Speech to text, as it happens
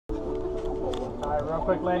right, real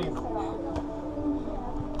quick, ladies.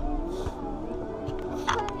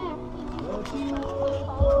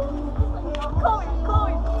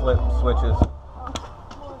 Flip switches.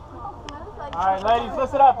 All right, ladies,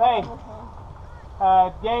 listen up. Hey,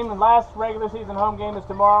 game, last regular season home game is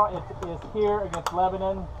tomorrow. It is here against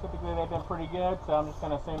Lebanon. Typically, they've been pretty good, so I'm just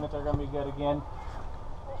going to assume that they're going to be good again.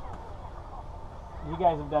 You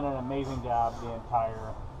guys have done an amazing job the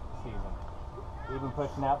entire season. Even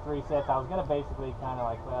pushing out 3 sets. I was going to basically kind of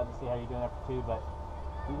like, well, to see how you're doing after 2, but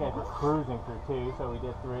you guys were cruising through 2, so we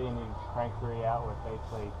did 3, and you cranked 3 out with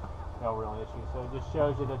basically no real issues. So it just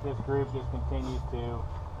shows you that this group just continues to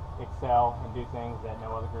excel and do things that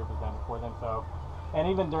no other group has done before them. So, and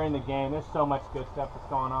even during the game, there's so much good stuff that's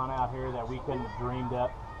going on out here that we couldn't have dreamed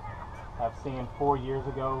up of seeing 4 years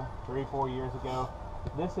ago, 3-4 years ago.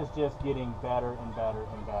 This is just getting better and better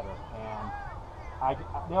and better. And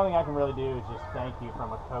the only thing I can really do is just thank you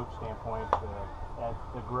from a coach standpoint at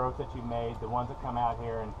the growth that you made, the ones that come out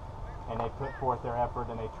here and they put forth their effort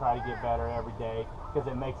and they try to get better every day, because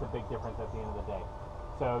it makes a big difference at the end of the day.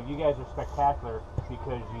 So you guys are spectacular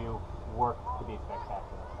because you work to be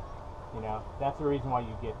spectacular. You know, that's the reason why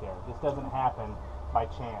you get there. This doesn't happen by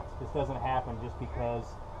chance. This doesn't happen just because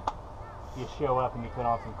you show up and you put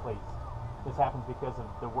on some cleats. This happens because of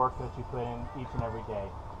the work that you put in each and every day.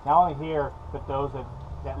 Not only here, but those that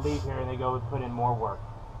leave here and they go and put in more work.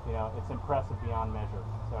 You know, it's impressive beyond measure.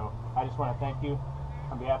 So I just want to thank you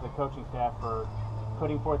on behalf of the coaching staff for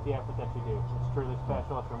putting forth the effort that you do. It's truly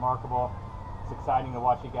special. It's remarkable. It's exciting to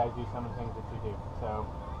watch you guys do some of the things that you do. So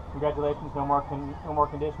congratulations. No more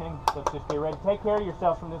conditioning. Let's just get ready. Take care of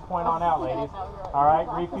yourselves from this point on out, ladies. All right.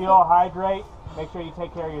 Refuel, hydrate. Make sure you take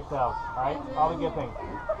care of yourselves. All right. All the good things.